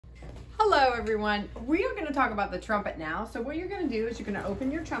Hello everyone. We are going to talk about the trumpet now. So what you're going to do is you're going to open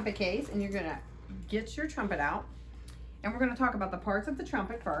your trumpet case and you're going to get your trumpet out. And we're going to talk about the parts of the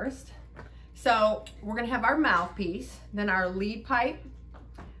trumpet first. So we're going to have our mouthpiece, then our lead pipe,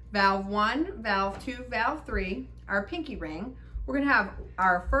 valve 1, valve 2, valve 3, our pinky ring. We're going to have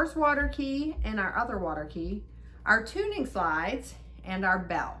our first water key and our other water key, our tuning slides, and our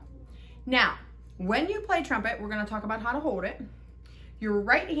bell. Now, when you play trumpet, we're going to talk about how to hold it. Your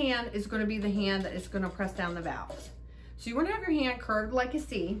right hand is going to be the hand that is going to press down the valves. So you want to have your hand curved like a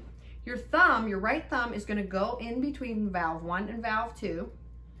C. Your thumb, your right thumb, is going to go in between valve 1 and valve 2.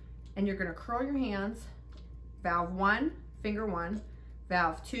 And you're going to curl your hands. Valve 1, finger 1.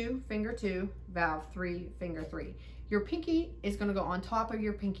 Valve 2, finger 2. Valve 3, finger 3. Your pinky is going to go on top of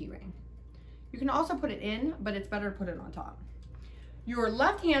your pinky ring. You can also put it in, but it's better to put it on top. Your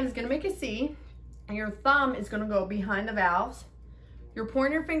left hand is going to make a C. And your thumb is going to go behind the valves. Your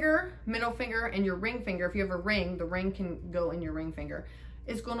pointer finger, middle finger, and your ring finger, if you have a ring, the ring can go in your ring finger,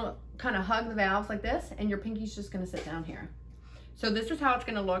 is going to kind of hug the valves like this, and your pinky's just going to sit down here. So this is how it's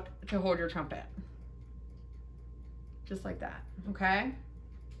going to look to hold your trumpet. Just like that, okay?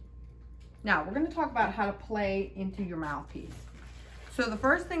 Now, we're going to talk about how to play into your mouthpiece. So the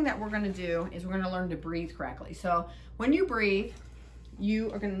first thing that we're going to do is we're going to learn to breathe correctly. So when you breathe,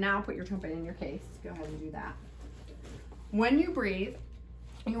 you are going to now put your trumpet in your case. Go ahead and do that. When you breathe,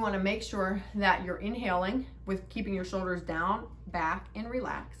 you want to make sure that you're inhaling with keeping your shoulders down, back, and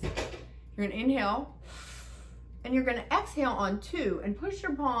relaxed. You're going to inhale, and you're going to exhale on 2 and push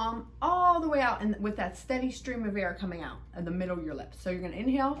your palm all the way out and with that steady stream of air coming out of the middle of your lips. So you're going to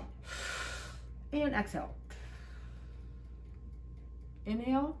inhale and exhale.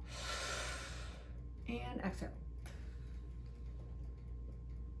 Inhale and exhale.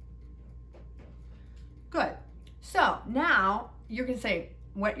 Good. So now you're going to say,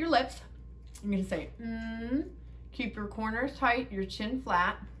 wet your lips. You're going to say, keep your corners tight, your chin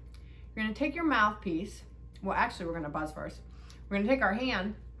flat. You're going to take your mouthpiece. Well, actually, we're going to buzz first. We're going to take our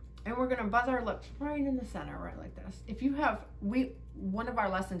hand and we're going to buzz our lips right in the center, right like this. If you have, one of our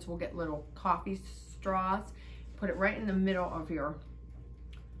lessons will get little coffee straws, put it right in the middle of your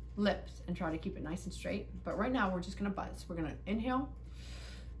lips and try to keep it nice and straight. But right now, we're just going to buzz. We're going to inhale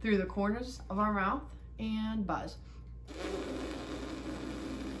through the corners of our mouth and buzz.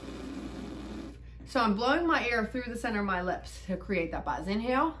 So I'm blowing my air through the center of my lips to create that buzz.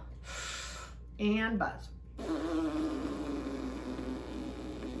 Inhale and buzz.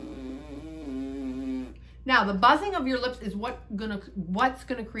 Now the buzzing of your lips is what's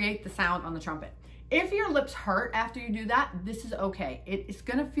gonna create the sound on the trumpet. If your lips hurt after you do that, this is okay. It's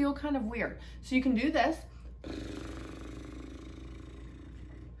gonna feel kind of weird. So you can do this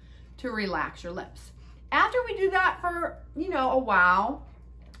to relax your lips. After we do that for, a while,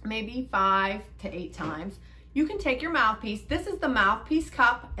 maybe 5 to 8 times, you can take your mouthpiece. This is the mouthpiece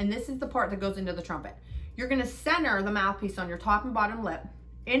cup, and this is the part that goes into the trumpet. You're gonna center the mouthpiece on your top and bottom lip.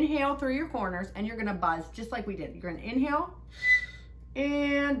 Inhale through your corners, and you're gonna buzz just like we did. You're gonna inhale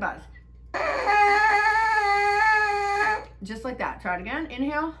and buzz. Just like that. Try it again.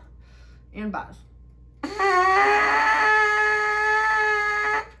 Inhale and buzz.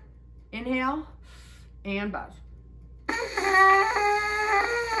 Inhale and buzz.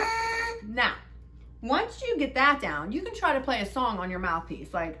 Now, once you get that down, you can try to play a song on your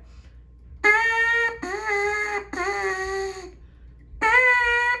mouthpiece, like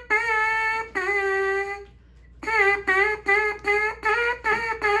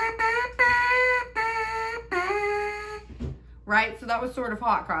right? So that was sort of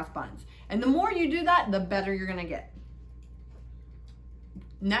hot cross buns. And the more you do that, the better you're gonna get.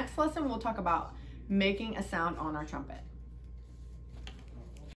 Next lesson, we'll talk about making a sound on our trumpet.